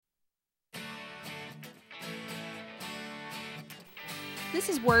This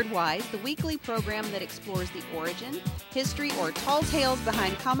is WordWise, the weekly program that explores the origin, history, or tall tales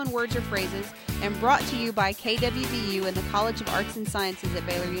behind common words or phrases, and brought to you by KWVU and the College of Arts and Sciences at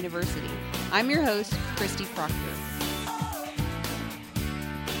Baylor University. I'm your host, Christy Proctor.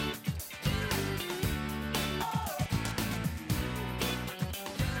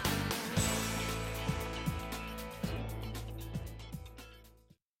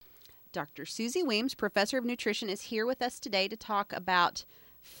 Dr. Suzy Weems, Professor of Nutrition, is here with us today to talk about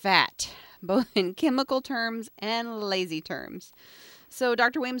fat, both in chemical terms and lazy terms. So,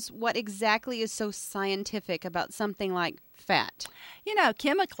 Dr. Weems, what exactly is so scientific about something like fat? You know,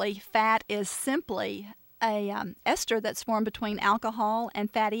 chemically, fat is simply a ester that's formed between alcohol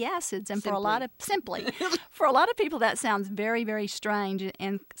and fatty acids. And for a lot of people, that sounds very, very strange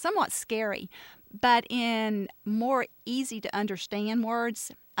and somewhat scary. But in more easy to understand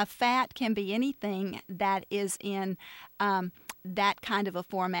words, a fat can be anything that is in that kind of a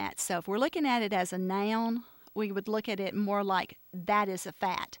format. So if we're looking at it as a noun, we would look at it more like that is a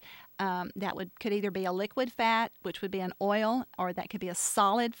fat. That could either be a liquid fat, which would be an oil, or that could be a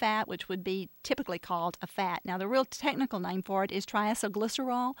solid fat, which would be typically called a fat. Now, the real technical name for it is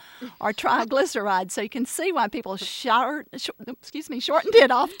triacylglycerol or triglyceride. So you can see why people shortened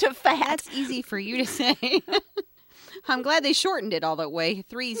it off to fat. That's easy for you to say. I'm glad they shortened it all that way.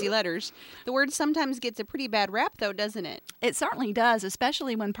 3 easy letters. The word sometimes gets a pretty bad rap, though, doesn't it? It certainly does,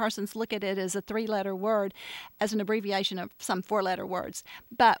 especially when persons look at it as a 3-letter word, as an abbreviation of some 4-letter words.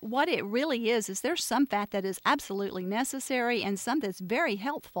 But what it really is there's some fat that is absolutely necessary and some that's very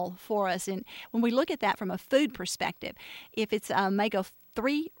helpful for us. And when we look at that from a food perspective, if it's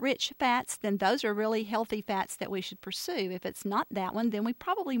omega-3 rich fats, then those are really healthy fats that we should pursue. If it's not that one, then we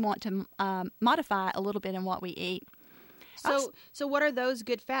probably want to modify a little bit in what we eat. So what are those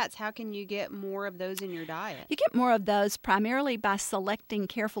good fats? How can you get more of those in your diet? You get more of those primarily by selecting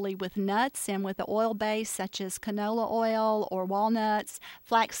carefully with nuts and with the oil base, such as canola oil or walnuts,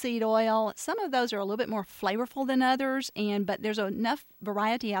 flaxseed oil. Some of those are a little bit more flavorful than others, but there's enough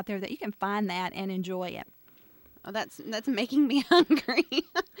variety out there that you can find that and enjoy it. Oh, that's making me hungry.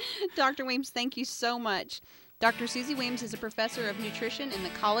 Dr. Weems, thank you so much. Dr. Suzy Weems is a professor of nutrition in the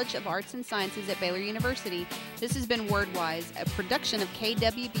College of Arts and Sciences at Baylor University. This has been WordWise, a production of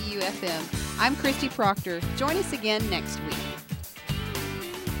KWVU-FM. I'm Christy Proctor. Join us again next week.